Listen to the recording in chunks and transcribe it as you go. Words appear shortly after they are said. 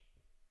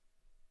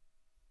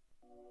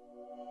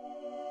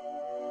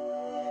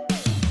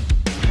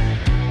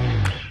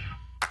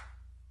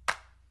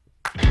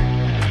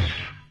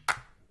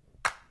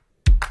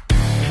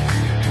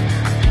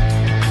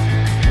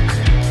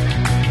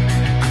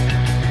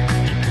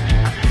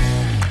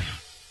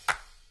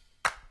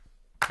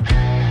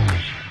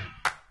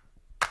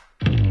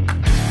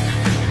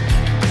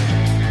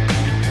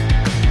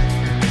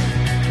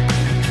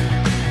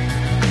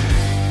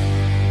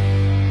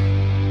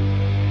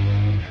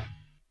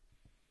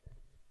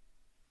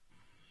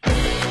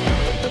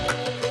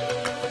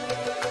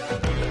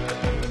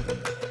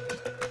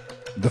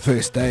The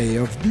first day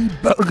of the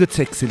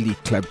Belgatex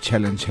Elite Club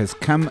Challenge has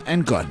come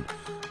and gone.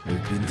 There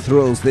have been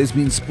thrills, there's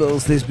been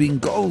spills, there's been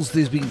goals,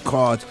 there's been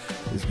cards,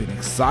 there's been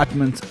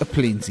excitement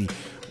aplenty.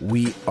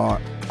 We are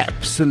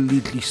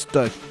absolutely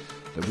stoked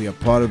that we are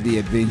part of the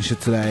adventure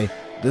today,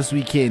 this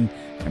weekend,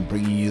 and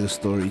bringing you the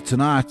story.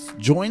 Tonight,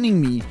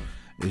 joining me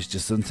is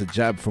Jacinta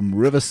Jab from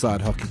Riverside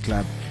Hockey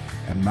Club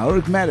and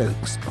Malric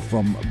Maddox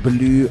from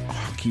Blue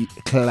Hockey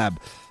Club.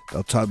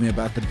 They'll tell me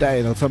about the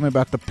day, they'll tell me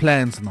about the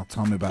plans, and they'll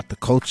tell me about the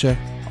culture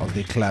of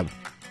their club.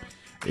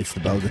 It's the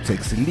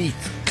Belgatex Elite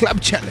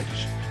Club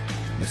Challenge.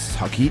 This is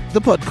Hockey,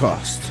 the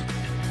podcast.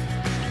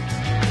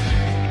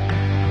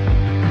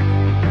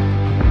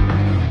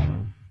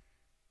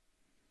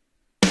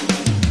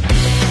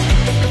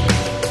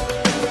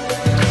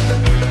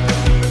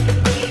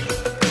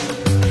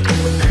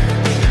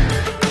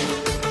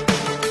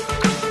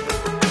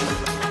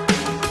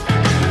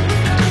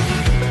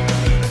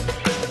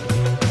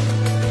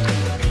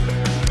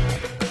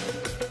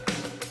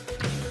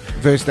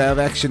 First day of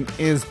action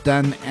is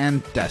done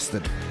and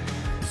dusted.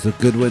 It's a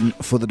good win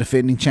for the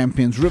defending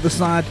champions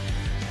Riverside,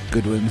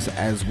 good wins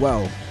as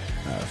well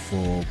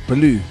for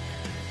Blue,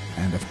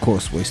 and of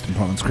course Western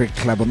Province Cricket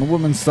Club on the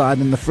women's side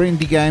in the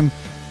friendly game,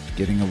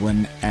 getting a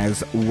win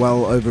as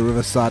well over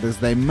Riverside as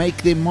they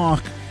make their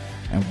mark.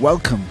 And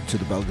welcome to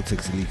the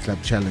Belgatex Elite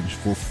Club Challenge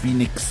for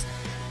Phoenix.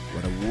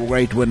 What a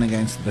great win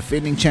against the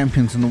defending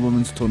champions in the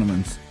women's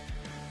tournament.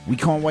 We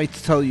can't wait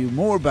to tell you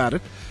more about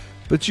it.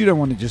 But you don't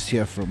want to just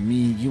hear from me,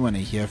 you want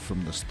to hear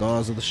from the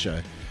stars of the show.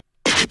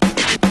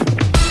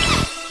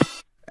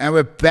 And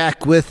we're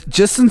back with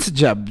Jacinta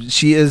Jab.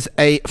 She is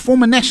a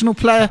former national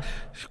player.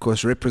 She, of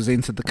course,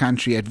 represented the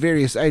country at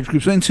various age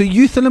groups. Went to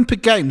Youth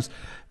Olympic Games,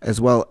 as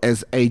well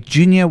as a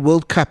Junior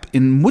World Cup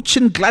in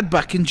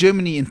Mönchengladbach in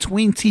Germany in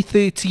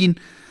 2013.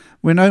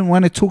 We don't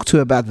want to talk to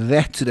her about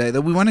that today,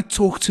 though. We want to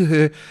talk to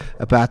her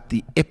about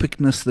the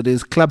epicness that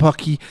is club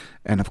hockey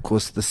and, of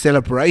course, the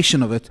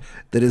celebration of it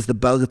that is the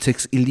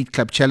Belgatex Elite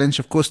Club Challenge.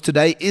 Of course,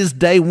 today is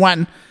day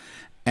one,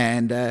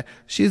 and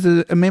she's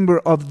a member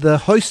of the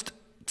host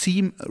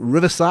team,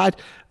 Riverside.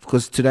 Of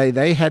course, today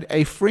they had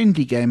a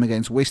friendly game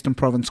against Western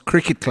Province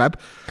Cricket Club.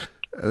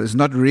 There's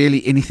not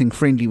really anything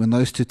friendly when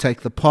those two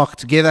take the park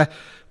together,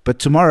 but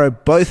tomorrow,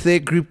 both their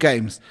group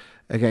games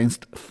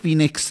against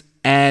Phoenix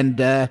and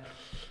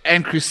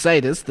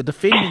Crusaders, the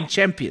defending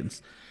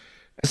champions.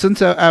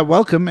 Jacinta,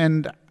 welcome,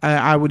 and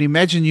I would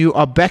imagine you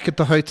are back at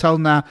the hotel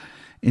now,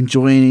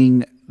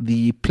 enjoying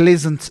the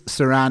pleasant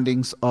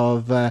surroundings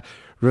of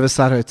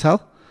Riverside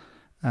Hotel,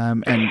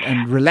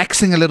 and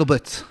relaxing a little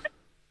bit.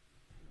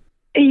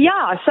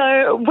 Yeah,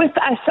 so with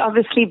us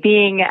obviously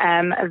being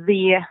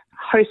the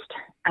host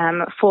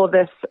for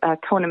this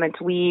tournament,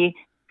 we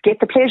get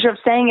the pleasure of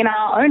staying in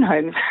our own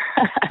homes.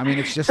 I mean,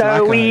 it's just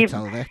so like a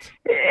hotel, that.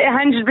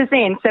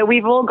 100%. So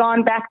we've all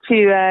gone back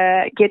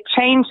to get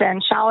changed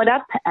and showered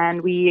up,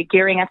 and we're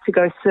gearing up to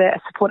go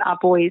support our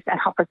boys at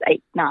 8:30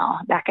 now,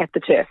 back at the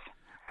turf.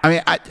 I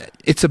mean,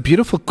 it's a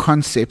beautiful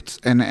concept,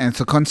 and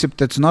it's a concept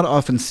that's not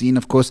often seen,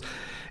 of course,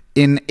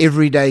 in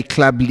everyday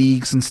club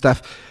leagues and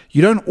stuff.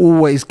 You don't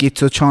always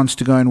get a chance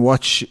to go and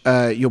watch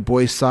your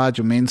boys' side,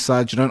 your men's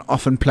side. You don't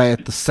often play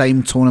at the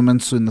same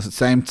tournaments in the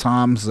same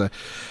times.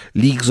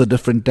 Leagues are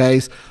different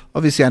days.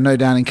 Obviously, I know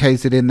down in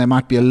KZN they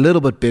might be a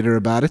little bit better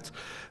about it.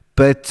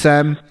 But,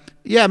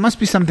 yeah, it must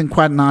be something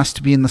quite nice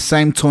to be in the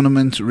same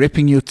tournament,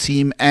 repping your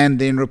team, and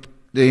then,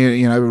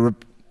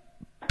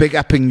 big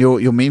upping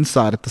your men's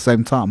side at the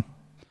same time.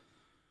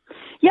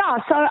 Yeah,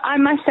 so I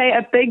must say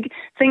a big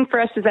thing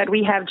for us is that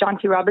we have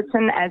Jonty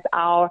Robertson as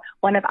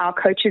one of our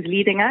coaches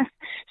leading us.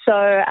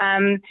 So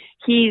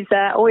he's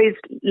always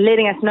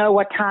letting us know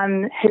what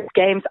time his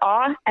games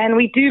are, and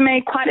we do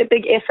make quite a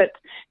big effort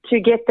to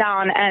get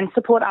down and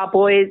support our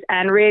boys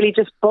and really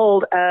just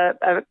build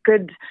a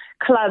good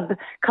club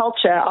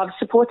culture of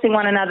supporting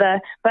one another.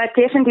 But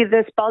definitely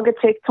this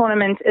Belgatex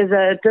tournament is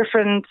a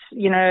different,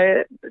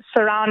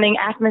 surrounding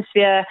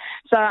atmosphere.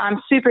 So I'm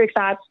super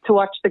excited to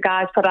watch the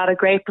guys put out a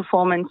great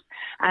performance.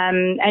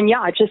 And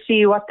yeah, just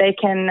see what they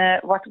can,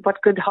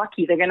 what good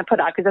hockey they're going to put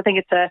out, because I think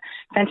it's a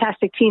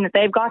fantastic team that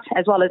they've got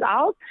as well as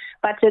ours.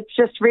 But it's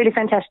just really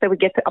fantastic that we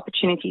get the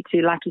opportunity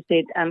to, like you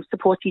said,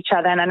 support each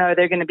other. And I know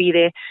they're going to be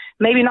there,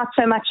 maybe not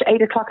so much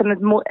 8 o'clock in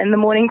the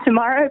morning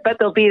tomorrow, but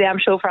they'll be there, I'm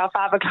sure, for our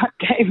 5 o'clock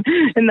game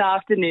in the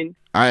afternoon.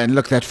 And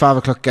look, that 5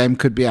 o'clock game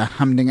could be a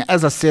humdinger.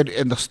 As I said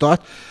in the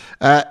start,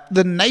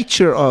 the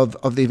nature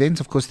of the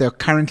event, of course, there are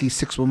currently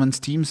 6 women's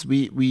teams.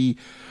 We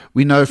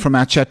know from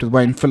our chat with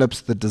Wayne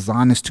Phillips, the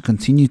design is to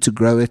continue to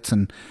grow it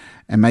and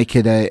make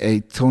it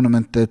a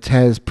tournament that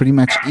has pretty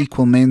much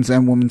equal men's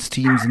and women's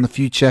teams in the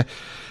future.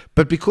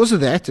 But because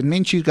of that, it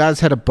meant you guys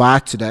had a bye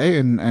today,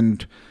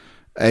 and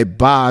a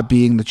bye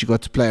being that you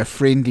got to play a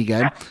friendly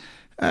game.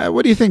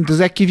 What do you think? Does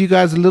that give you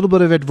guys a little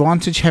bit of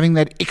advantage, having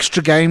that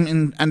extra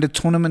game under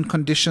tournament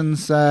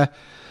conditions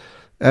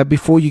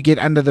before you get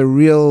under the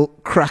real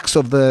crux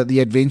of the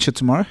adventure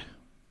tomorrow?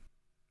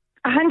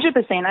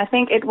 100%. I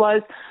think it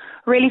was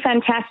really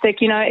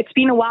fantastic. You know, it's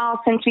been a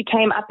while since we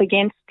came up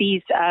against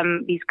these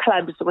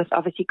clubs, with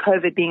obviously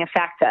COVID being a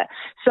factor.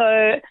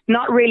 So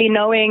not really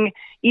knowing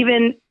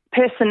even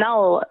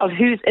personnel of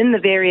who's in the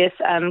various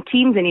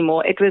teams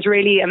anymore. It was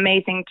really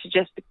amazing to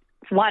just,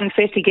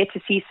 firstly get to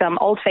see some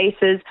old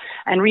faces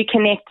and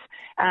reconnect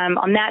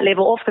on that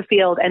level off the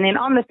field, and then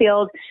on the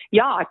field,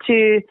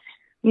 to,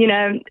 you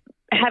know,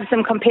 have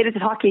some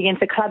competitive hockey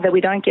against a club that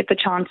we don't get the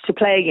chance to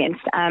play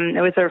against.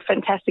 It was a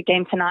fantastic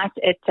game tonight.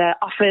 It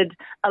offered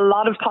a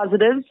lot of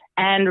positives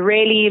and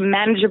really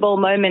manageable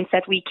moments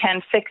that we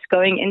can fix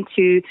going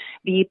into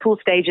the pool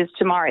stages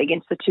tomorrow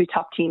against the two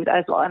top teams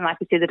as well. And like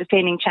we said, the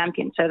defending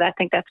champions. So I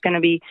think that's going to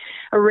be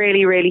a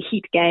really, really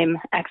heat game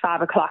at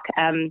 5 o'clock.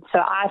 So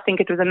I think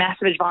it was a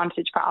massive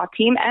advantage for our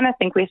team, and I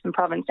think Western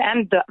Province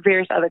and the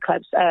various other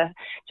clubs to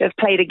have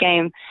played a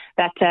game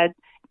that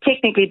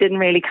technically didn't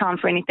really count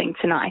for anything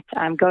tonight,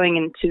 going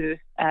into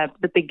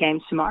the big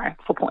games tomorrow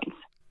for points.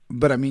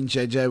 But I mean,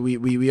 JJ,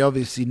 we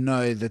obviously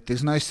know that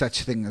there's no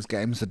such thing as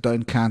games that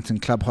don't count in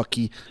club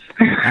hockey.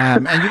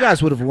 And you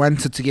guys would have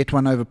wanted to get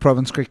one over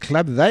Province Cricket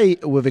Club. They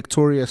were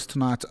victorious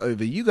tonight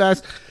over you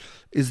guys.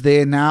 Is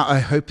there now a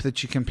hope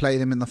that you can play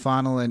them in the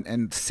final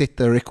and set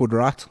the record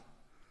right?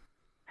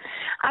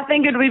 I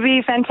think it would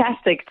be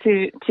fantastic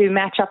to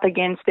match up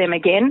against them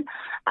again.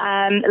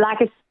 Like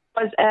I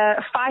was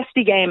a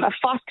feisty game, a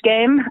fast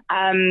game.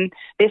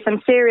 There's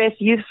some serious,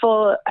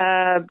 youthful,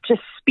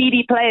 just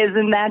speedy players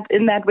in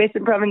that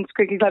Western Province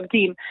Cricket Club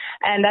team,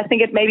 and I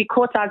think it maybe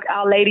caught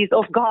our ladies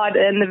off guard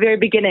in the very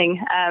beginning.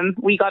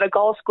 We got a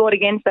goal scored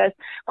against us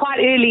quite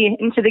early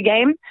into the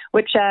game,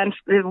 which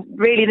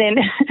really then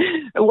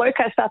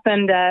woke us up,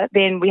 and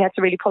then we had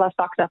to really pull our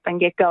socks up and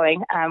get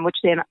going, which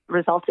then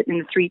resulted in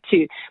the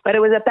 3-2. But it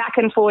was a back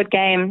and forward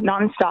game,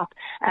 non-stop,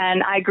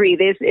 and I agree.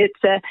 It's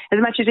as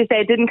much as you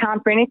say it didn't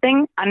count for anything.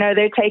 I know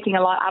they're taking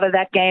a lot out of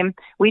that game.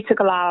 We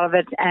took a lot out of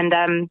it. And,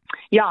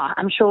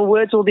 I'm sure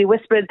words will be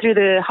whispered through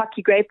the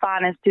hockey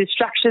grapevine as to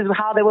structures of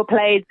how they were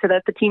played, so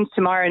that the teams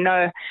tomorrow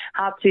know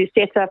how to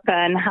set up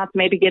and how to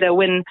maybe get a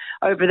win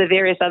over the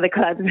various other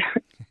clubs.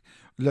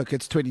 Look,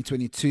 it's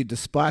 2022.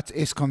 Despite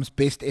Eskom's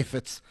best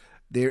efforts,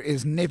 there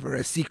is never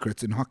a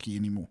secret in hockey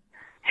anymore.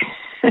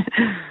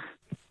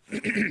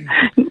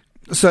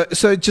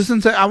 So,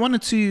 Jacinta, I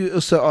wanted to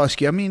also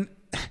ask you, I mean,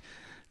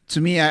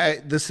 to me,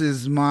 this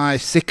is my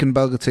second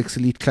Belgotex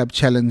Elite Club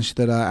Challenge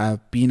that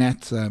I've been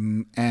at,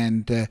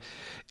 and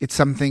it's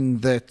something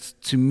that,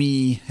 to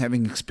me,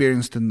 having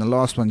experienced in the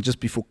last one just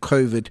before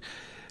COVID,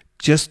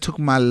 just took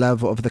my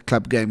love of the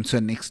club game to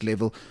a next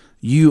level.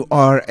 You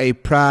are a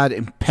proud,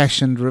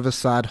 impassioned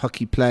Riverside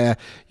hockey player.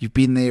 You've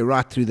been there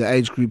right through the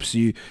age groups.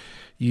 You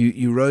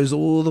rose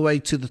all the way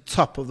to the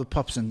top of the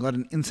pops and got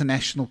an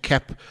international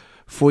cap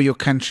for your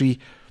country.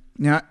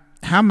 Now,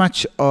 how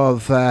much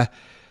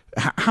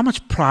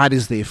pride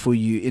is there for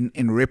you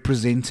in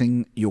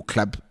representing your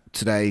club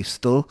today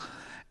still?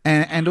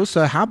 And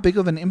also, how big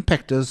of an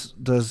impact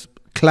does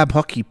club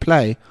hockey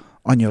play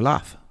on your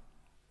life?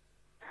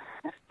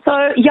 So,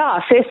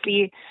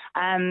 firstly,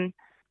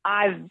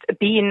 I've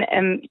been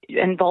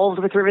involved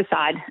with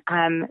Riverside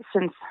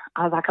since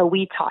I was like a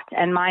wee tot,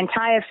 and my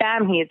entire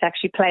family has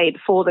actually played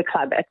for the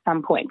club at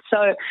some point.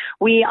 So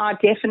we are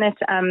definite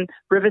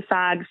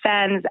Riverside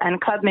fans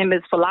and club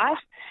members for life.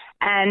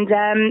 And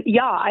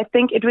I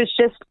think it was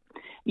just,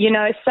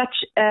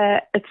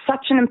 it's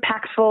such an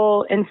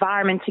impactful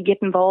environment to get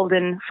involved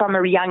in from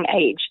a young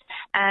age.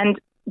 And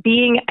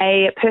being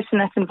a person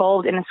that's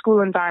involved in a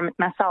school environment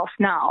myself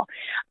now,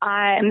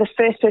 I am the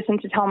first person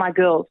to tell my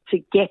girls to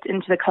get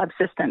into the club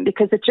system,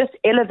 because it just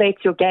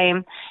elevates your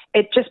game.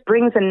 It just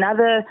brings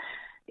another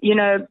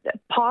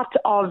part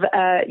of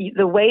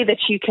the way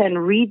that you can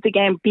read the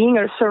game, being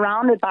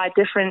surrounded by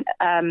different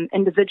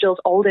individuals,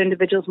 older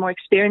individuals, more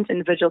experienced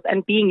individuals,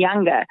 and being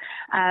younger.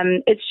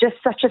 It's just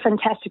such a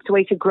fantastic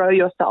way to grow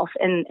yourself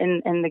in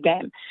the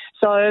game.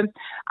 So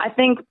I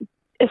think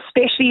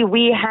especially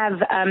we have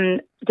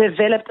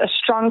developed a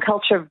strong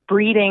culture of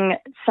breeding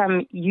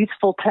some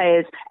youthful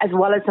players as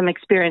well as some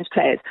experienced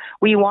players.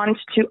 We want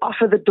to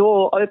offer the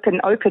door, open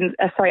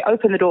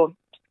the door,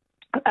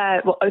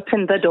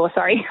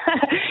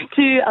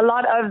 to a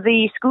lot of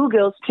the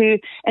schoolgirls to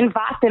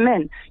invite them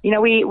in.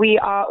 We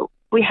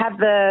have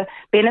the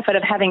benefit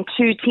of having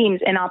two teams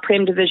in our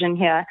Prem division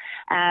here,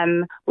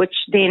 which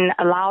then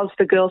allows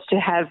the girls to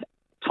have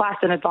twice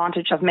an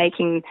advantage of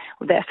making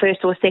their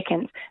first or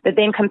second, that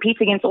then competes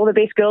against all the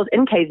best girls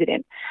in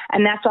KZN.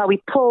 And that's why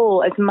we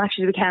pull as much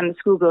as we can the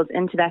schoolgirls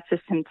into that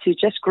system to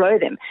just grow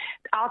them.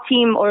 Our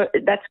team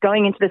that's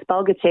going into this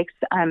Belgotex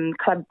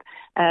club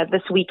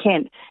this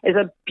weekend is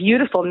a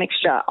beautiful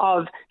mixture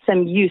of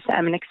some youth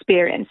and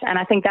experience. And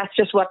I think that's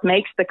just what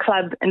makes the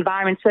club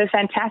environment so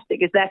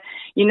fantastic, is that,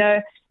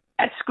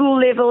 at school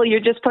level, you're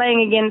just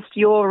playing against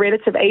your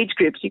relative age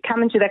groups. You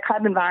come into that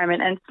club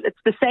environment and it's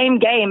the same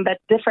game, but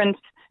different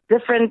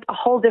a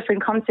whole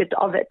different concept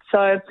of it.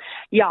 So,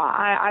 yeah,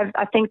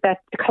 I think that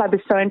the club is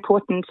so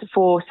important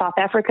for South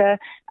Africa.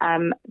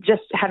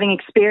 Just having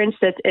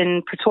experienced it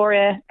in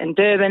Pretoria and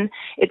Durban,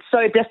 it's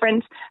so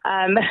different,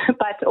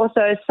 but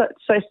also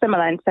so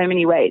similar in so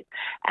many ways.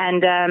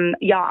 And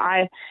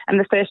I am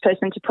the first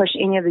person to push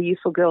any of the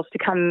youthful girls to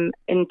come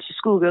into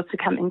schoolgirls to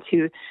come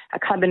into a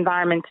club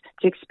environment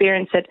to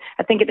experience it.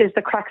 I think it is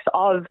the crux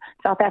of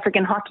South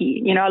African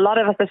hockey. You know, a lot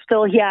of us are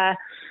still here,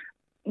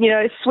 you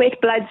know,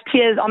 sweat, blood,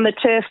 tears on the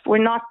turf.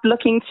 We're not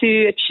looking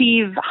to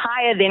achieve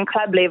higher than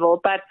club level,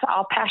 but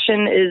our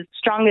passion is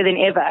stronger than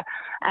ever.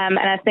 And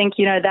I think,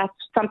 you know, that's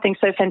something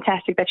so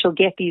fantastic that you'll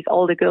get these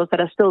older girls that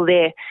are still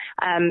there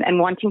and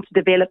wanting to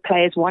develop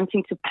players,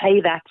 wanting to play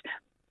that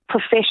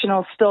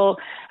professional still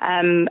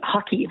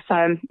hockey.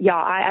 So, yeah,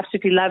 I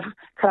absolutely love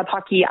club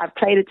hockey. I've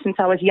played it since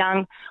I was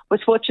young,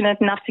 was fortunate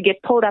enough to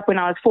get pulled up when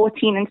I was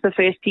 14 into the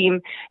first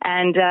team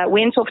and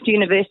went off to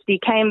university,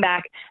 came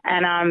back,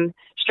 and I'm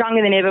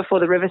stronger than ever for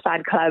the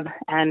Riverside Club.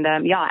 And,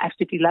 I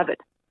absolutely love it.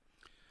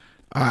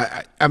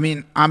 I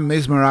mean, I'm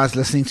mesmerized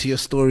listening to your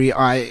story.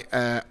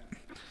 I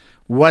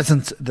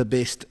wasn't the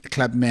best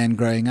club man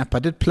growing up. I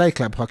did play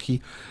club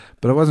hockey,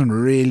 but I wasn't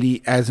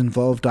really as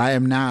involved. I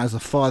am now, as a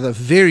father,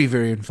 very,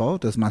 very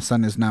involved, as my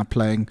son is now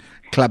playing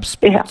club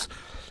sports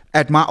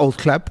at my old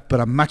club,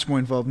 but I'm much more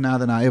involved now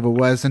than I ever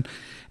was. And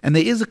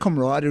there is a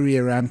camaraderie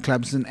around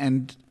clubs.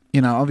 And you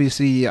know,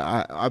 obviously,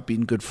 I've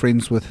been good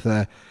friends with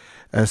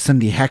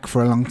Cindy Hack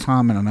for a long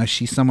time, and I know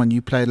she's someone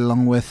you played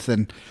along with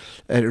and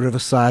at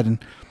Riverside.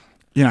 And,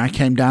 you know, I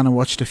came down and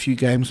watched a few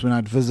games when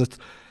I'd visit.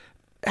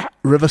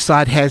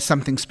 Riverside has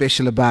something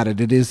special about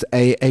it. It is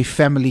a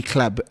family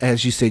club,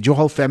 as you said. Your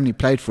whole family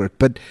played for it,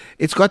 but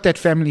it's got that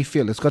family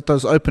feel. It's got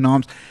those open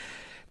arms,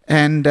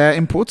 and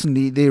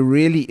importantly, there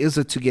really is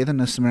a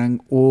togetherness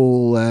among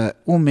all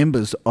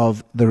members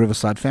of the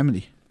Riverside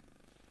family.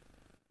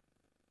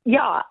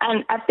 Yeah,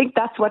 and I think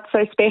that's what's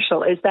so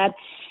special is that,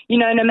 you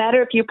know, no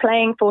matter if you're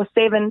playing for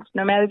seventh,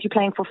 no matter if you're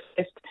playing for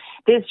fifth,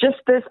 there's just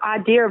this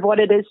idea of what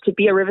it is to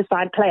be a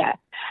Riverside player.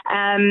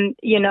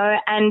 You know,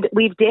 and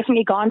we've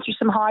definitely gone through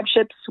some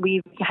hardships.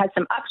 We've had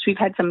some ups, we've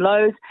had some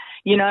lows.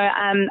 You know,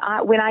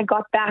 when I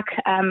got back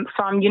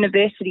from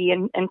university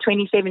in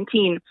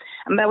 2017,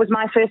 that was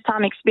my first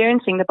time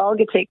experiencing the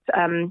Bulgatex,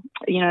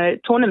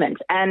 tournament.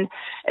 And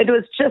it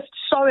was just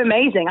so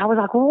amazing. I was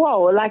like,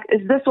 whoa, like,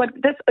 is this what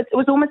this? It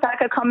was almost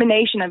like a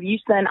combination of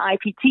USA and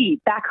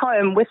IPT back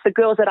home with the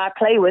girls that I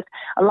play with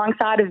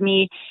alongside of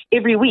me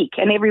every week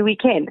and every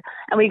weekend.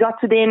 And we got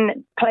to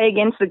then play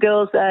against the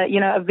girls,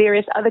 of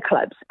various other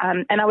clubs.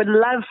 And I would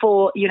love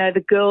for, you know,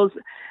 the girls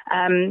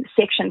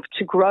section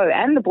to grow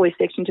and the boys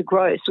section to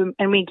grow. So,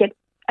 and we get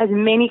as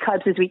many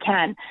clubs as we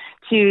can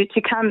to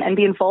come and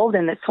be involved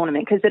in this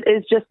tournament, because it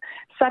is just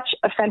such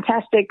a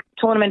fantastic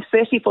tournament,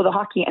 firstly for the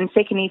hockey and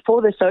secondly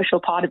for the social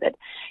part of it,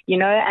 you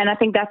know. And I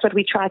think that's what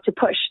we try to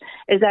push,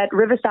 is that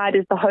Riverside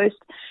is the host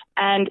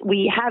and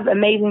we have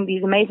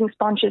these amazing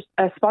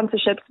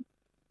sponsorships,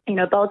 you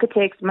know,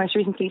 Bulgatex, most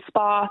recently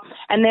Spa,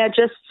 and they're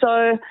just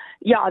so,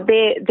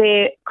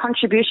 their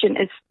contribution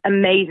is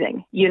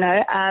amazing, you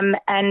know.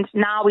 And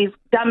now we've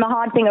done the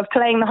hard thing of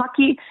playing the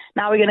hockey.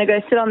 Now we're going to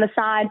go sit on the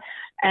side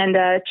and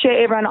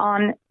cheer everyone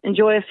on,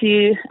 enjoy a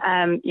few,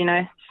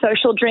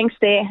 social drinks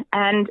there,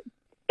 and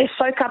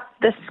soak up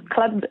this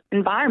club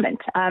environment.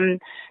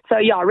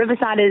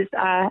 Riverside is,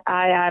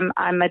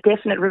 I'm a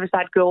definite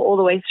Riverside girl all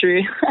the way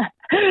through.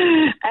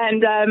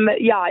 And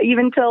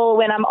even till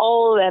when I'm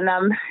old and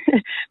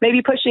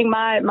maybe pushing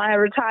my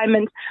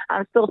retirement,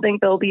 I still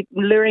think they'll be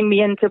luring me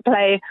in to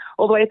play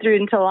all the way through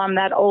until I'm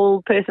that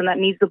old person that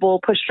needs the ball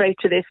pushed straight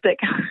to their stick.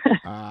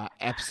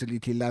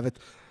 Absolutely love it.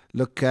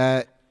 Look,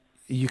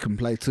 you can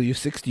play till you're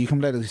 60, you can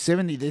play till you're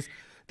 70.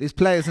 There's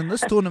players in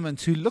this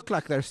tournament who look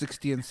like they're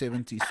 60 and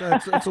 70, so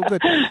it's all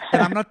good.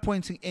 And I'm not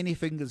pointing any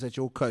fingers at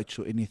your coach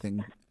or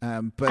anything,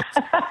 but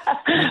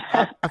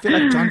I feel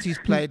like Jonty's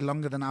played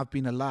longer than I've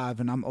been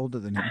alive, and I'm older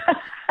than him.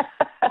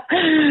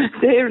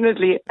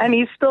 Definitely, and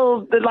he's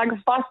still like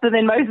faster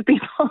than most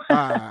people.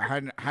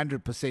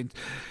 100%.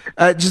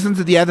 Just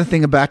into the other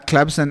thing about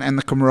clubs and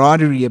the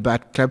camaraderie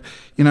about club,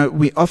 you know,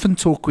 we often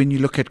talk when you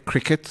look at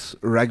cricket,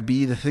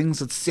 rugby, the things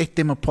that set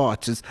them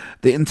apart is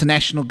the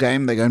international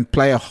game. They go and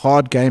play a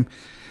hard game,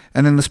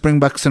 and then the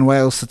Springboks and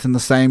Wales sit in the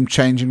same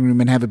changing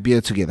room and have a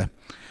beer together.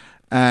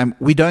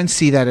 We don't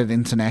see that at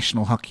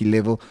international hockey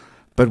level,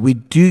 but we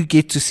do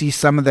get to see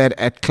some of that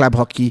at club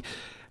hockey.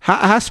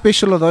 How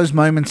special are those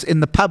moments in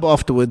the pub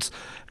afterwards?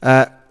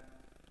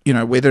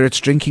 Whether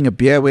it's drinking a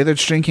beer, whether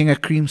it's drinking a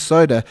cream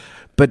soda,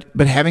 but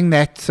having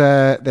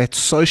that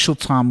social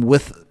time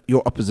with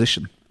your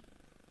opposition.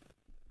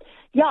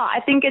 Yeah, I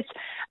think it's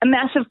a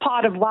massive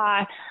part of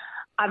why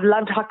I've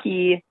loved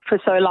hockey for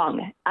so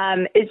long.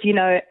 Is, you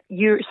know,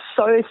 you're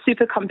so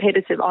super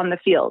competitive on the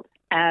field,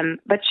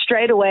 but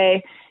straight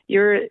away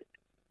you're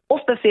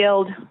off the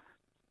field,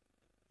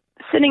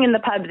 sitting in the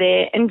pub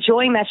there,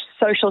 enjoying that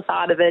social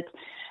side of it,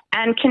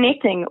 and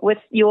connecting with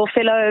your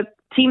fellow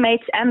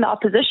teammates and the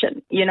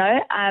opposition.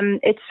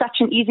 It's such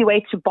an easy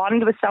way to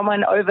bond with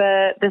someone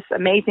over this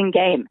amazing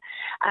game.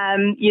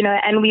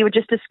 And we were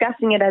just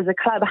discussing it as a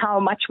club, how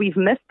much we've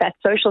missed that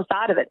social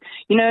side of it.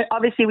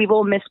 Obviously we've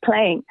all missed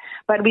playing,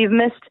 but we've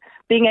missed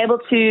being able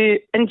to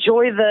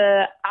enjoy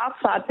the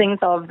outside things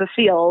of the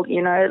field,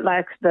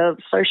 like the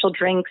social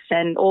drinks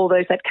and all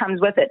those that comes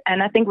with it.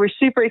 And I think we're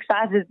super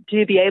excited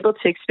to be able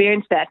to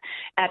experience that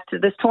at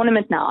this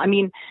tournament now. I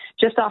mean,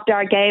 just after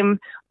our game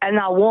and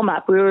our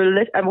warm-up,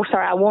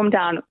 our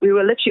warm-down, we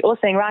were literally all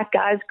saying, right,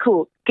 guys,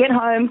 cool, get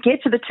home,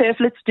 get to the turf,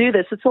 let's do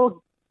this. Let's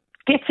all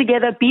get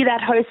together, be that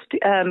host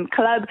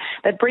club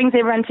that brings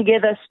everyone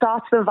together,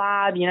 starts the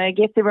vibe,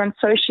 gets everyone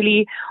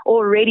socially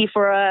all ready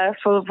for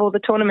the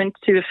tournament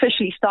to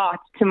officially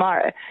start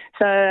tomorrow.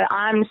 So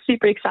I'm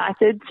super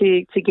excited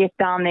to get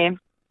down there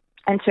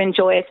and to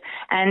enjoy it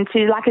and to,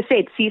 like I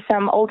said, see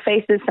some old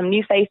faces, some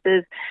new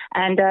faces,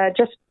 and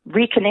just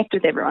reconnect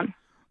with everyone.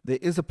 There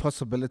is a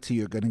possibility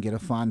you're going to get a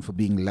fine for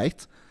being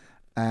late.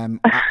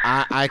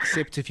 I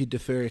accept if you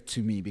defer it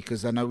to me,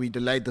 because I know we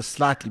delayed this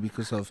slightly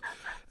because of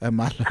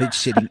my load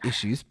shedding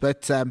issues.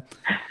 But I'm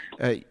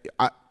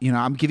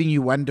giving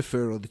you one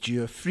deferral that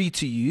you are free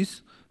to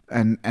use,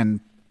 and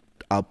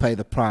I'll pay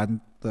the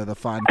fine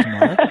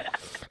tomorrow.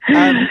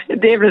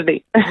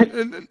 Definitely.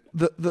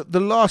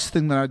 The last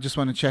thing that I just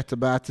want to chat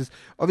about is,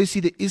 obviously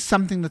there is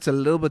something that's a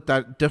little bit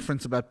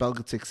different about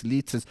Belgatex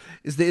Elite is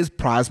there is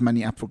prize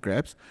money up for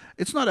grabs.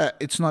 It's not a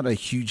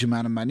huge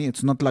amount of money.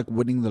 It's not like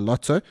winning the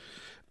lotto.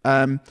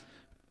 Do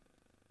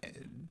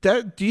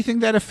you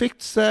think that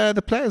affects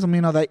the players? I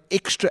mean, are they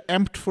extra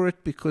amped for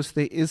it because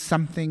there is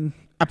something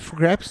up for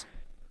grabs?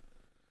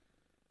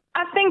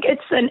 I think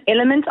it's an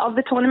element of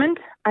the tournament.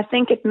 I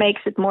think it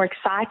makes it more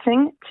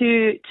exciting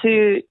to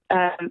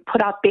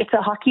put out better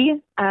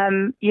hockey.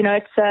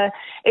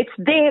 It's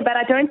there, but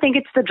I don't think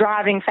it's the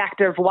driving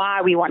factor of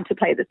why we want to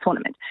play this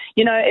tournament.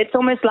 It's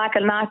almost like a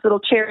nice little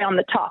cherry on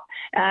the top.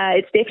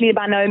 It's definitely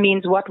by no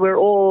means what we're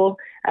all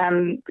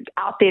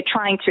out there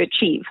trying to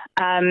achieve.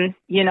 So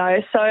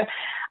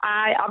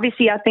I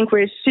think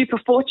we're super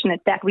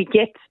fortunate that we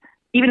get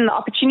even the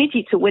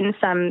opportunity to win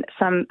some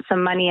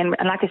money. And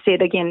like I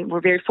said, again,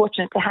 we're very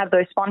fortunate to have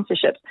those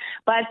sponsorships.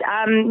 But,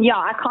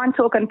 I can't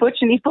talk,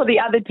 unfortunately, for the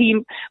other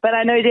team. But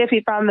I know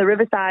definitely from the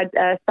Riverside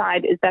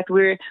side is that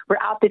we're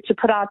out there to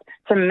put out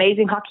some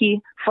amazing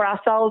hockey for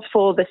ourselves,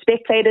 for the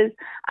spectators.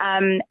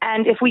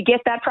 And if we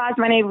get that prize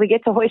money, if we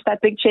get to hoist that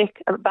big check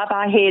above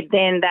our head,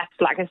 then that's,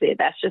 like I said,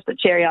 that's just a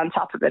cherry on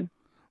top of it.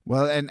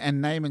 Well,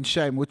 and name and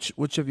shame,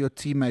 which of your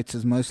teammates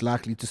is most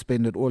likely to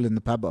spend it all in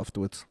the pub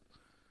afterwards?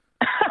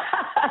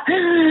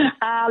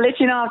 I'll let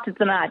you know after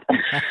tonight.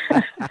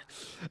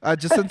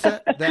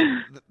 Jacinta,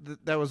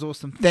 that was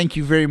awesome. Thank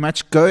you very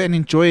much. Go and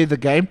enjoy the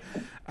game.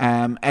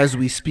 As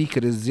we speak,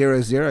 it is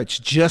 0-0. It's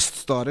just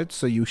started,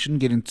 so you shouldn't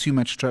get in too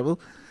much trouble.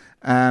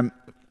 And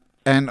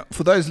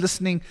for those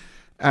listening,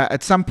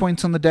 at some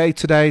point on the day,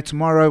 today,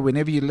 tomorrow,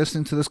 whenever you're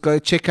listening to this, go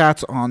check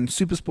out on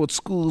Supersport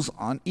Schools,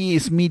 on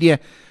ES Media.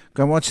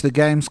 Go and watch the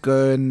games.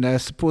 Go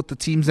and support the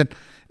teams. And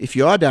if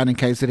you are down in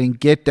KZN,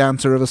 get down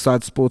to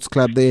Riverside Sports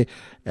Club there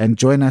and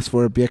join us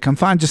for a beer. Come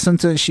find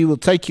Jacinta, and she will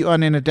take you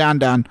on in a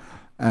down,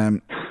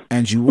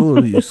 and you will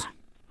lose.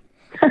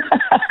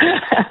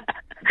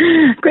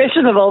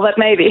 Questionable, but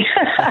maybe.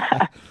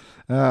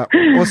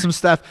 Awesome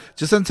stuff.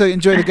 Jacinta,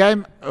 enjoy the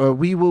game.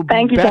 We will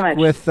be back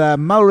with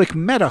Mulrick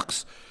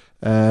Maddox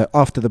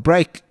after the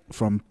break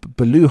from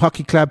Baloo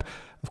Hockey Club.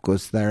 Of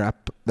course, they were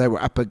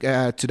up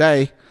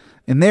today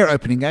in their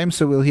opening game,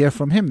 so we'll hear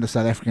from him, the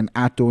South African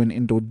outdoor and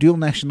indoor dual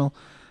national.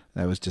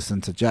 That was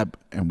Jacinta Jubb,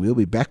 and we'll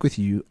be back with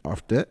you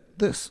after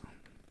this.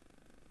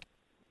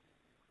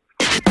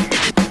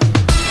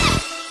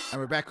 And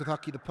we're back with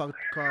Hockey the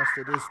Podcast.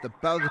 It is the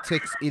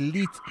Belgatex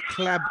Elite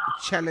Club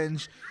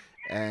Challenge,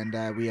 and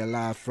we are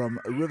live from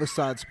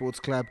Riverside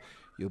Sports Club.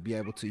 You'll be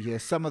able to hear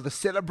some of the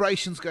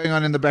celebrations going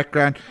on in the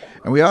background,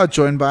 and we are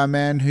joined by a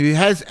man who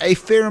has a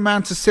fair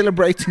amount of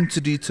celebrating to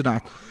do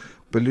tonight.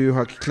 Baloo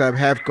Hockey Club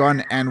have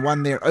gone and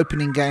won their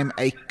opening game,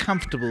 a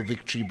comfortable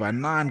victory by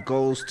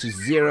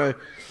 9-0,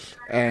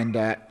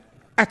 and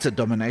utter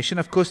domination.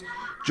 Of course,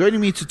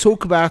 joining me to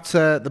talk about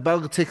the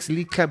Belgatex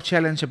Elite Club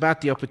Challenge,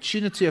 about the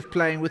opportunity of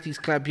playing with his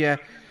club here,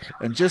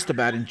 and just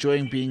about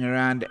enjoying being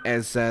around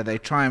as they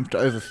triumphed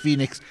over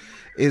Phoenix,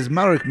 is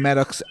Mulrick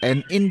Maddox,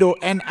 an indoor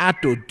and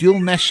outdoor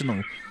dual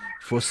national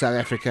for South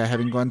Africa,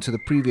 having gone to the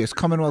previous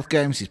Commonwealth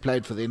Games. He's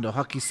played for the indoor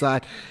hockey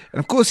side, and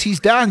of course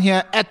he's down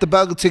here at the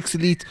Belgatex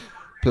Elite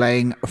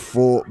playing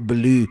for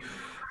Baloo.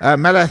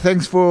 Mala,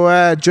 thanks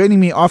for joining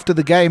me after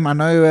the game. I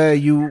know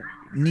you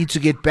need to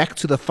get back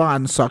to the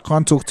fines, so I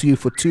can't talk to you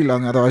for too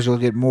long, otherwise you'll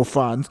get more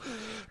fines.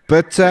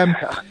 But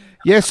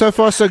so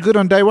far so good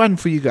on day one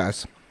for you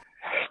guys.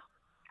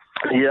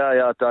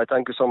 Yeah.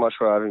 Thank you so much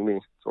for having me.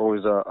 It's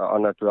always an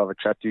honor to have a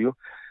chat to you.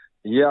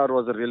 Yeah, it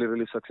was a really,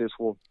 really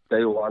successful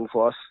day one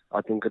for us.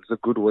 I think it's a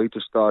good way to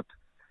start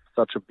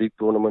such a big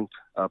tournament,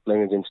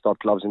 playing against top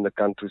clubs in the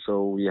country.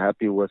 So we're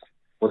happy with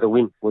a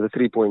win, with the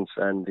 3 points,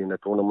 and in a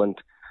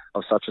tournament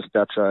of such a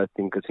stature, I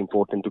think it's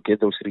important to get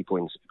those 3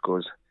 points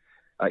because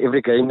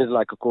every game is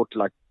like a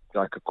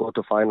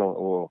quarter final,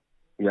 or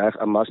you have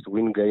a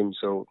must-win game.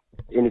 So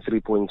any 3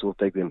 points will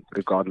take them,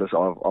 regardless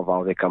of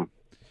how they come.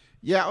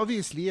 Yeah,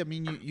 obviously. I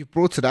mean, you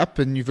brought it up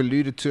and you've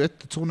alluded to it.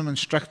 The tournament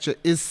structure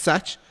is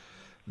such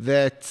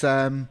that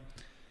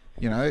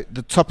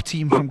the top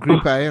team from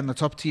Group A and the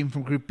top team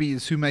from Group B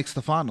is who makes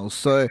the finals.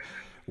 So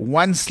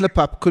one slip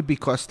up could be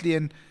costly,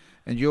 and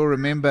you'll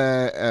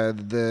remember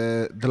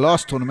the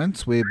last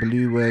tournament where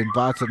Blue were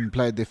invited and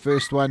played their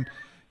first one.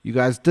 You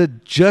guys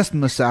did just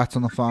miss out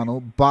on the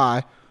final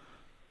by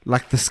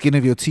like the skin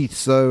of your teeth.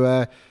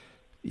 So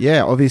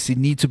obviously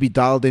need to be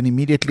dialed in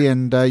immediately,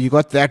 and you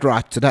got that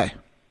right today.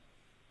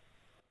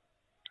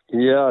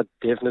 Yeah,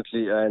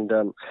 definitely, and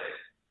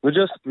we're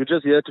just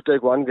here to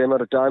take one game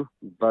at a time.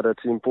 But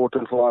it's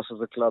important for us as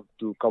a club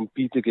to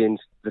compete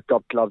against the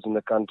top clubs in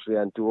the country,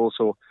 and to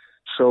also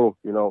show,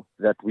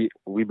 that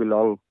we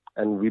belong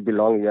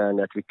here, and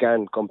that we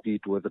can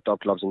compete with the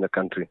top clubs in the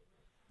country.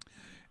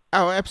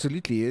 Oh,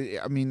 absolutely.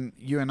 I mean,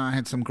 you and I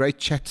had some great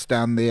chats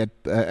down there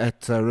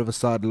at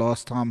Riverside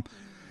last time.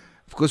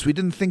 Of course, we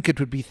didn't think it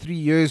would be 3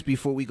 years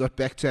before we got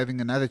back to having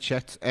another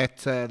chat at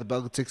the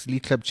Belgatex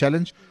Elite Club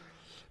Challenge.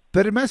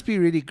 But it must be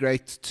really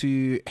great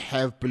to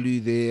have Baloo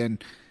there,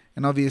 and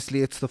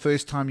obviously it's the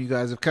first time you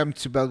guys have come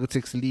to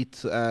Belgatex Elite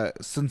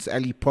since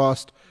Ali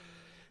passed.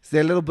 Is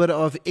there a little bit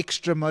of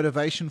extra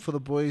motivation for the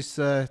boys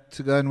to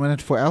go and win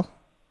it for Al?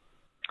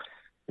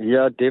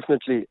 Yeah,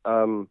 definitely.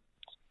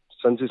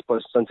 Since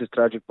his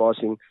tragic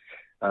passing,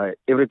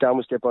 every time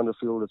we step on the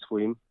field, it's for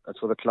him, it's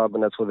for the club,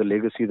 and that's for the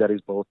legacy that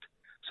he's built.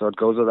 So it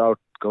goes without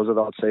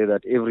say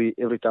that every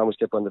time we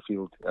step on the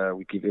field,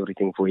 we give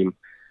everything for him.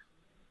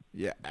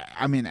 Yeah,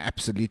 I mean,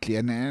 absolutely.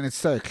 And it's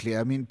so clear.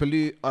 I mean,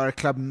 Baloo are a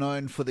club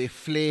known for their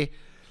flair.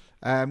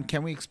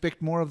 Can we expect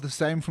more of the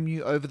same from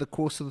you over the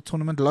course of the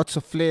tournament? Lots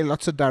of flair,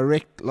 lots of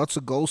direct, lots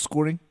of goal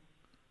scoring?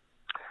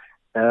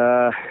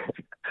 I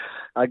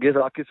guess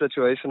lucky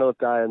situational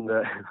time,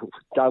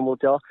 time will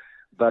tell.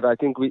 But I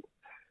think we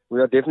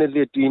are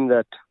definitely a team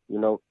that,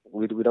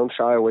 we don't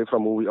shy away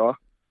from who we are.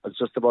 It's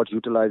just about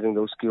utilizing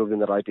those skills in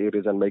the right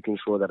areas and making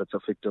sure that it's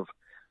effective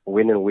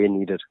when and where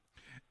needed.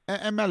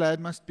 And Mala, it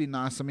must be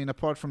nice. I mean,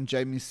 apart from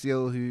Jamie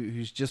Seal,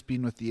 who's just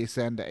been with the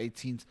SA Under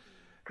 18s,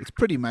 it's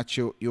pretty much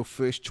your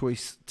first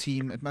choice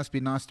team. It must be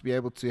nice to be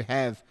able to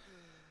have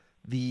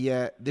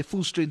the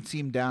full strength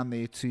team down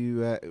there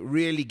to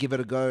really give it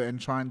a go and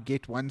try and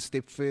get one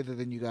step further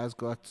than you guys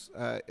got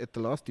at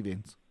the last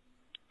event.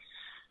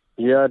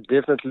 Yeah,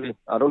 definitely.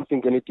 I don't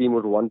think any team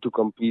would want to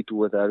compete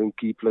with having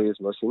key players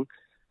missing.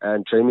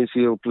 And Jamie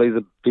Seal plays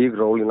a big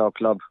role in our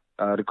club,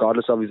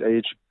 regardless of his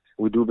age.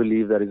 We do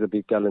believe that he's a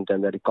big talent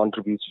and that he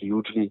contributes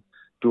hugely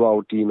to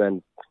our team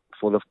and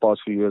for the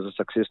past few years of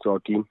success to our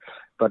team.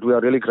 But we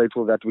are really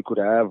grateful that we could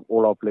have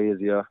all our players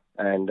here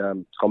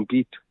and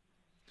compete.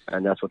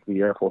 And that's what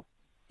we're here for.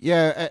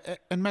 Yeah,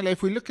 and Mele,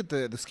 if we look at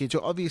the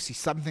schedule, obviously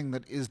something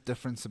that is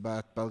different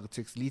about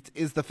Belgatex Elite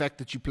is the fact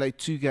that you play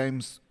 2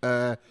 games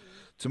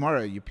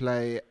tomorrow. You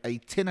play a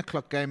 10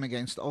 o'clock game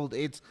against Old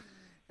Eds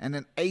and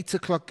an 8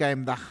 o'clock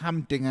game, the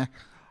Humdinger.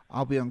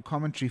 I'll be on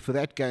commentary for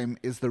that game,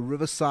 is the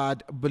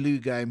Riverside Baloo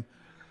game.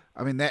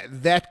 I mean,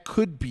 that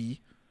could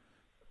be,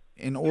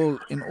 in all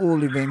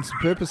events and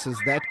purposes,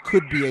 that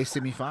could be a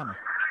semi-final.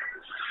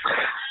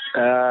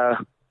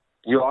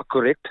 You are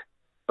correct,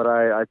 but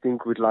I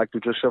think we'd like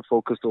to just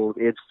focus on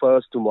it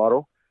first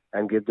tomorrow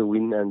and get the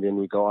win, and then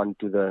we go on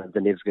to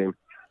the next game.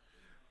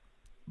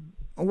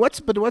 What's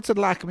it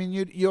like? I mean,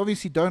 you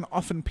obviously don't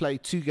often play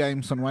 2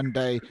 games on one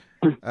day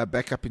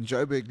back up in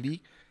Joburg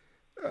League.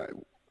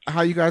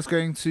 How are you guys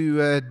going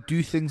to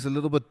do things a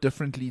little bit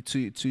differently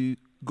to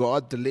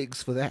guard the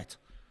legs for that?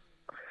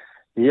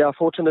 Yeah,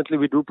 fortunately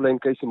we do play in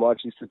KC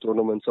March Easter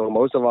tournament, so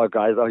most of our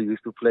guys are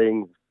used to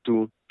playing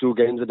two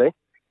games a day.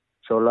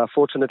 So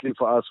fortunately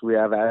for us, we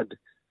have had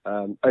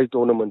a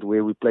tournament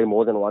where we play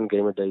more than 1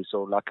 game a day.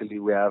 So luckily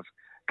we have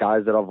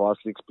guys that are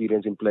vastly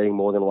experienced in playing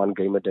more than 1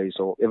 game a day.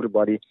 So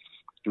everybody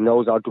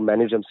knows how to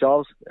manage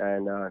themselves,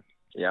 and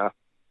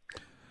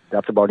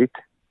that's about it.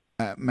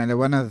 Man,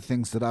 one of the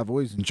things that I've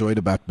always enjoyed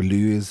about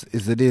Baloo is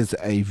it is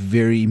a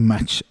very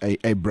much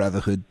a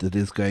brotherhood that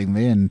is going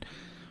there, and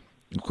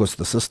of course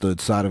the sisterhood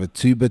side of it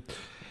too. But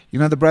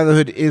the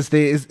brotherhood is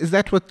there. Is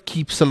that what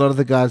keeps a lot of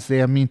the guys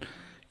there? I mean,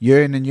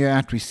 year in and year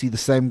out, we see the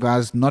same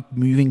guys not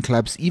moving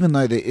clubs, even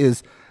though there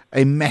is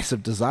a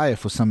massive desire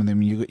for some of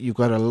them. You've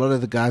got a lot of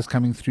the guys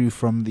coming through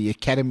from the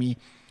academy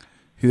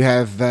who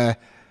have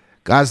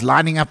guys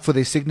lining up for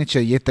their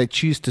signature, yet they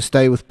choose to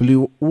stay with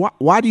Baloo.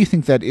 Why do you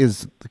think that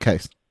is the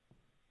case?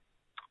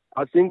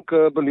 I think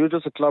Baloo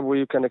is a club where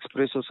you can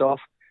express yourself,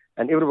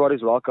 and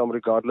everybody's welcome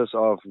regardless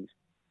of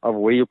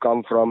where you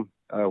come from,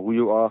 who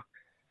you are,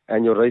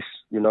 and your race,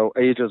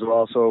 age as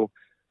well. So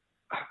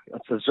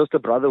it's just a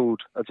brotherhood.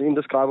 It's an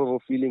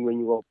indescribable feeling when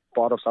you are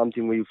part of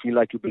something where you feel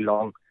like you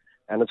belong,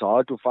 and it's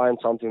hard to find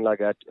something like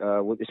that,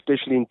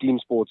 especially in team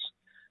sports.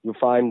 You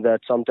find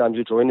that sometimes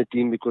you join a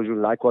team because you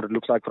like what it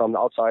looks like from the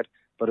outside,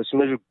 but as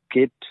soon as you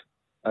get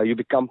you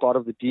become part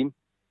of the team.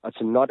 It's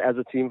not as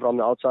a team from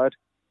the outside,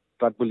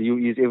 but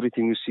Bulliu is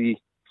everything you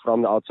see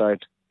from the outside,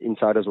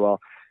 inside as well.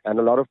 And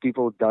a lot of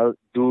people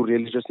do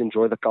really just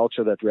enjoy the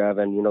culture that we have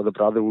and, the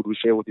brotherhood we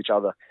share with each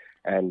other.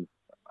 And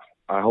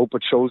I hope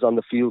it shows on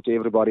the field to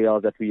everybody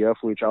else that we're here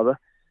for each other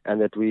and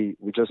that we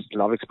just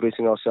love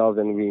expressing ourselves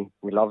and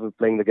we love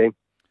playing the game.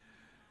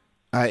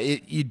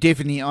 You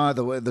definitely are.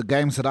 The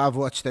games that I've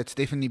watched, that's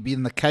definitely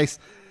been the case.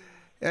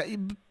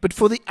 But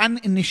for the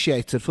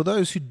uninitiated, for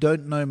those who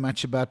don't know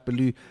much about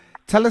Bulliu,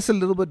 tell us a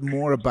little bit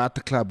more about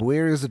the club.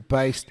 Where is it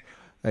based?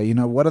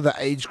 What are the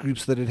age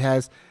groups that it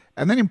has?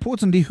 And then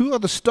importantly, who are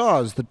the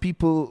stars that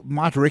people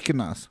might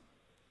recognize?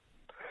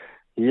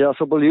 Yeah,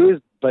 so Bulliu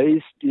is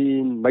based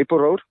in Maple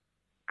Road,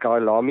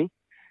 Kyalami.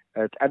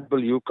 At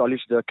Bulliu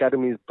College. The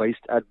academy is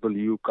based at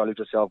Bulliu College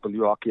itself,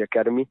 Bulliu Hockey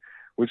Academy,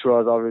 which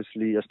was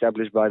obviously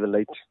established by the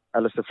late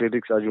Alistair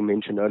Fredericks, as you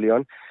mentioned early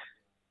on.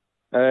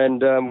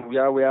 And we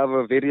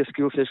have various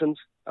skill sessions.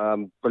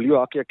 Bulliu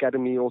Hockey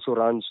Academy also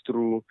runs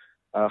through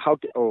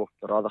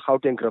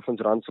Gauteng Griffins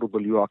runs through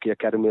Bulliu Hockey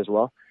Academy as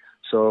well.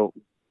 So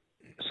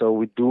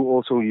we do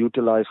also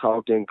utilize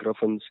Gauteng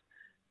Griffins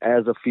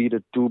as a feeder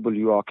to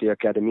Bulliu Hockey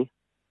Academy.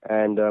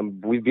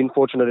 And we've been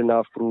fortunate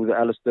enough through the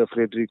Alistair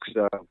Fredericks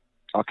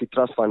Hockey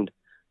Trust Fund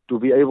to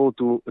be able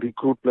to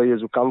recruit players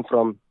who come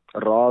from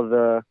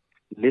rather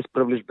less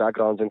privileged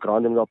backgrounds and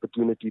grant them the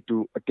opportunity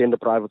to attend a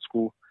private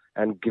school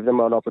and give them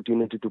an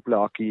opportunity to play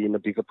hockey in a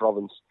bigger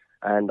province.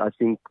 And I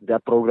think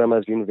that program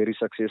has been very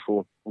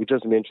successful. We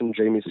just mentioned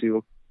Jamie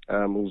Seal,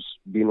 who's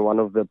been one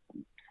of the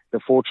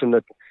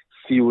fortunate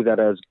few that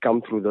has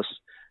come through this,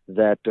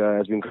 that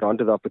has been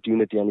granted the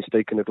opportunity and he's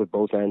taken it with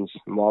both hands.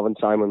 Marvin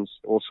Simons,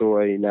 also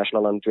a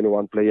national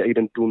under-21 player.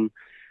 Aiden Toon,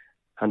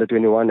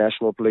 under-21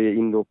 national player,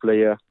 indoor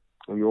player.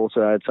 We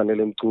also had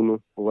Sanele Mtunu,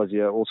 who was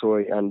here, also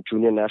a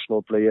junior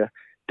national player.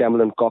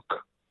 Tamlin Koch,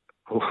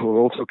 who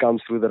also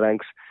comes through the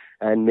ranks,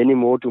 and many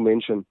more to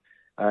mention.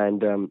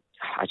 And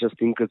I just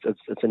think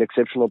it's an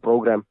exceptional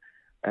program.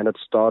 And it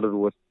started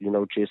with,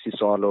 Jesse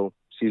Sarlo,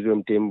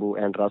 Sizwe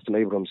Mtembu, and Rustin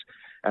Abrams.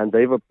 And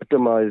they've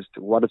epitomized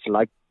what it's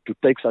like to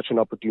take such an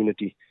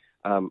opportunity.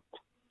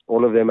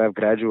 All of them have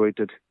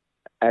graduated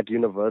at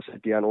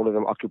university and all of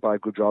them occupy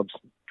good jobs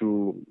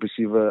to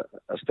receive a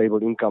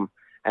stable income,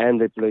 and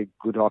they play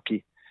good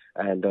hockey.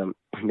 And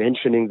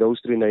mentioning those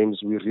three names,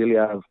 we really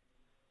have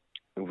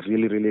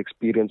really, really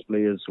experienced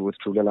players with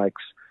Julian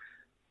Ikes,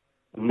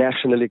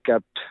 nationally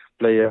capped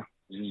player.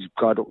 He's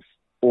got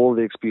all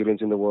the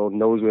experience in the world,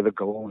 knows where the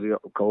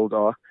goals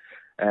are.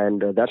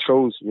 And that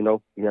shows, we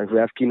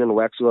have Keenan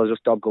Wax, who was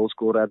just top goal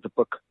scorer at the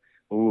Puck,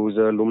 who's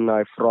an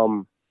alumni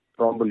from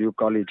Bulliu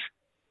College.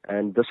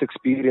 And this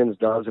experience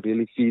does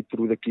really feed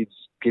through the kids,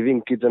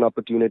 giving kids an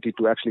opportunity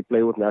to actually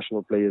play with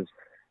national players.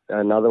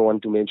 Another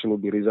one to mention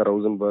would be Riza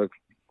Rosenberg.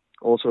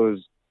 Also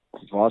his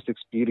vast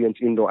experience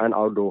indoor and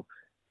outdoor.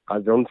 I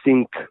don't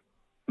think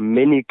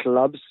many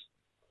clubs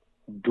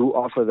do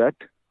offer that.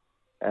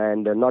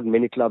 And not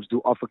many clubs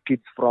do offer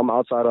kids from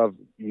outside of,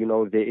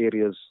 their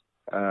areas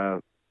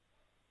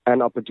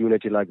an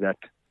opportunity like that.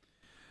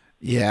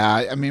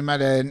 Yeah, I mean,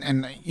 Mada,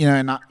 and you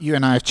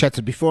and I have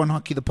chatted before on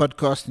Hockey the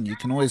Podcast, and you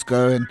can always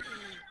go and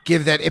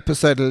give that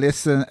episode a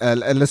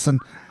listen.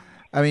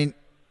 I mean,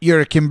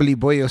 you're a Kimberley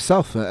boy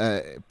yourself,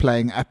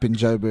 playing up in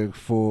Joburg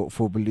for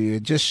Bulliu.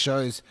 It just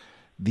shows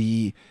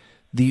the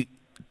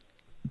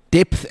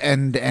depth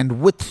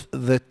and width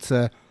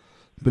that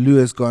Bulliu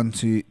has gone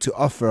to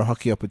offer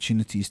hockey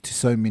opportunities to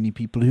so many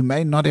people who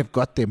may not have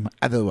got them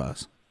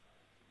otherwise.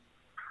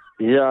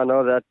 Yeah,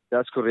 no,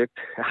 that's correct.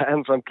 I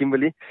am from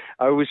Kimberley.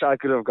 I wish I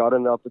could have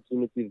gotten the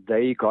opportunities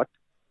they got.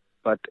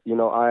 But,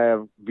 I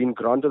have been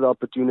granted the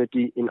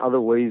opportunity in other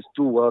ways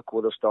to work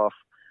with the staff.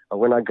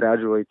 When I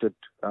graduated,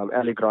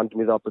 Ali granted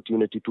me the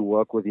opportunity to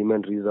work with him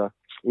and Riza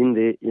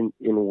in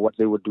what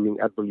they were doing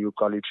at Bulliu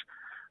College.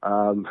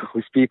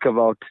 We speak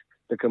about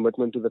the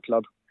commitment to the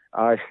club.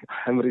 I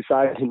am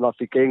residing in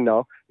Mafikeng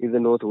now in the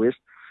Northwest.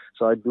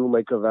 So I do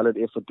make a valid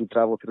effort to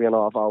travel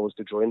 3.5 hours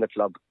to join the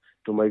club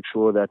to make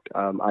sure that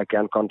I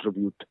can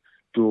contribute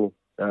to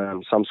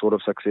some sort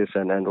of success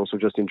and also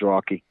just enjoy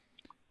hockey.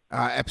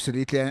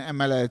 Absolutely. And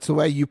Mala, it's the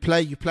way you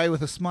play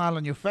with a smile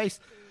on your face.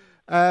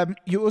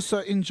 You also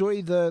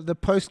enjoy the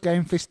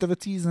post-game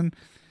festivities and,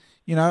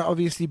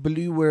 obviously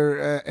Bulliu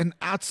were an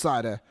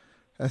outsider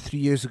 3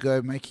 years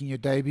ago making your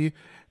debut.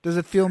 Does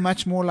it feel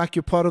much more like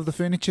you're part of the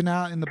furniture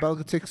now in the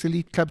Belgatex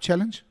Elite Club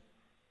Challenge?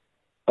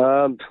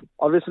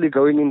 Obviously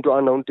going into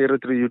unknown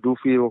territory, you do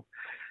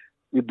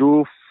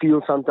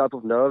feel some type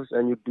of nerves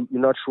and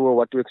you're not sure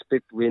what to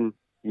expect when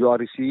you are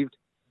received.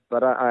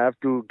 But I have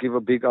to give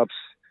a big ups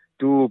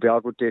to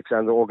Belgatex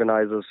and the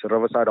organizers,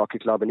 Riverside Hockey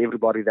Club and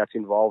everybody that's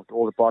involved,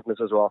 all the partners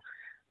as well.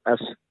 As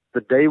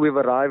the day we've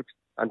arrived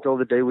until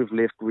the day we've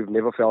left, we've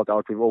never felt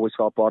out. We've always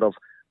felt part of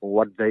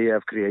what they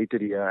have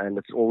created here, and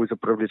it's always a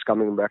privilege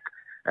coming back,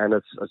 and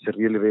it's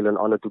really, really an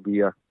honor to be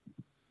here.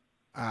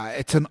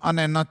 It's an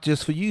honor not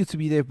just for you to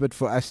be there, but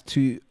for us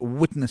to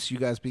witness you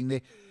guys being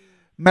there.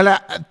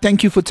 Mela,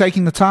 thank you for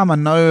taking the time. I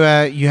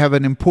know you have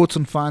an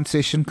important fine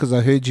session because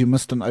I heard you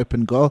missed an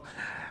open goal.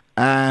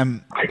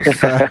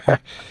 So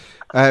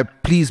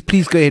please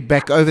go ahead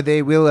back over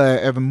there. We'll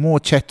have more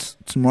chat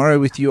tomorrow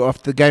with you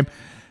after the game.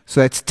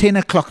 So it's 10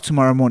 o'clock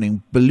tomorrow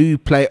morning. Baloo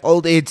play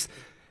Old Eds.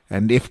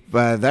 And if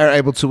they're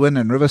able to win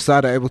and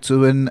Riverside are able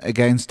to win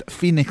against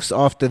Phoenix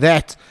after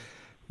that,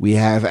 we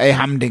have a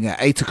humdinger,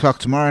 8 o'clock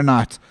tomorrow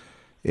night.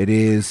 It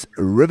is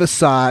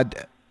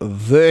Riverside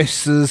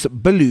versus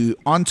Baloo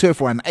on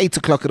Turf 1, 8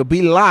 o'clock. It'll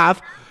be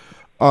live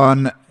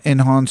on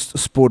Enhanced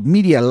Sport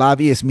Media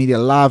Live, ES Media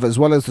Live, as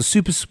well as the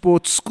Super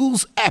Sport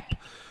Schools app.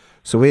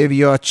 So wherever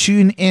you are,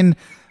 tune in,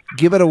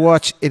 give it a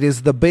watch. It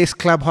is the best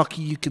club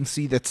hockey you can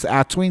see. That's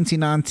our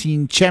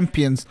 2019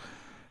 champions,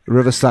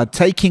 Riverside,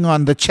 taking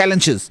on the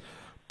challengers,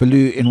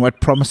 Baloo, in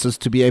what promises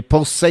to be a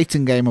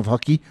pulsating game of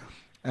hockey.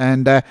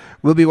 And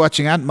we'll be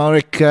watching out.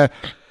 Malrick,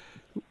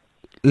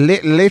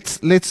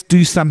 let's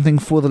do something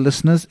for the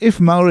listeners. If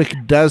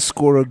Malrick does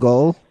score a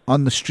goal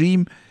on the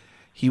stream,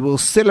 he will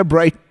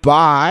celebrate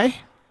by...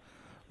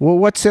 Well,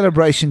 what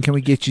celebration can we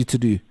get you to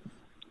do?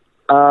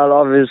 I'll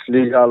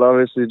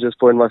obviously just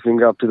point my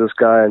finger up to the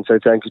sky and say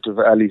thank you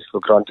to Ali for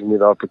granting me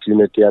the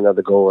opportunity, and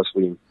the goal was for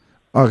him.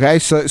 Okay,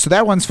 so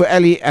that one's for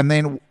Ali, and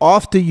then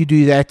after you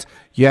do that,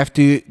 you have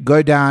to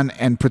go down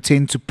and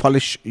pretend to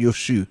polish your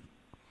shoe.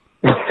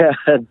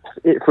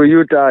 For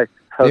you, Ty.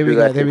 There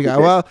we go.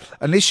 Well,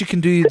 unless you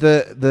can do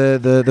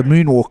the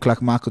moonwalk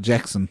like Michael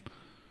Jackson.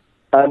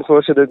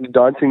 Unfortunately,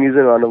 dancing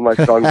isn't one of my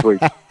strong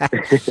points.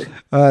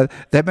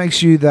 That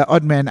makes you the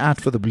odd man out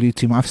for the Blue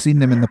team. I've seen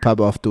them in the pub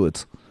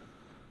afterwards.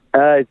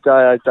 I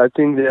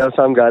think there are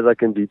some guys I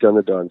can beat on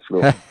the dance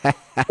floor.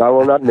 I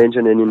will not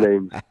mention any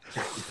names.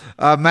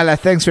 Mala,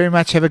 thanks very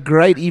much. Have a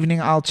great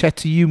evening. I'll chat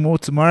to you more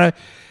tomorrow.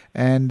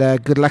 And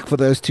good luck for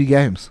those 2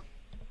 games.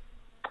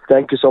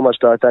 Thank you so much,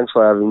 Ty. Thanks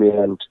for having me,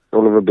 and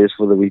all of the best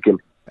for the weekend.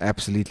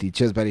 Absolutely.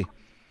 Cheers, buddy.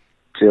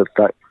 Cheers,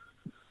 Ty.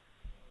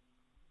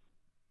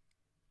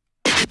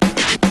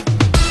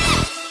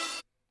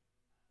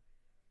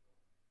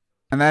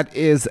 And that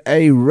is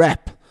a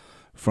wrap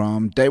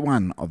from day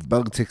one of the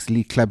Belgatex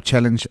League Club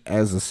Challenge.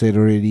 As I said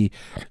already,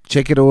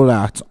 check it all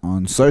out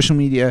on social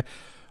media,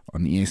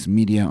 on ES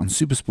Media, on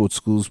Super Sport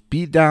Schools.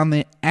 Be down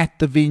there at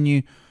the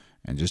venue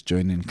and just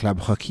join in.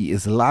 Club hockey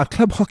is live.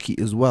 Club hockey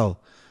as well.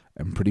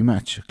 And pretty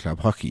much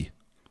club hockey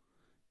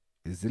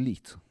is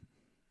elite.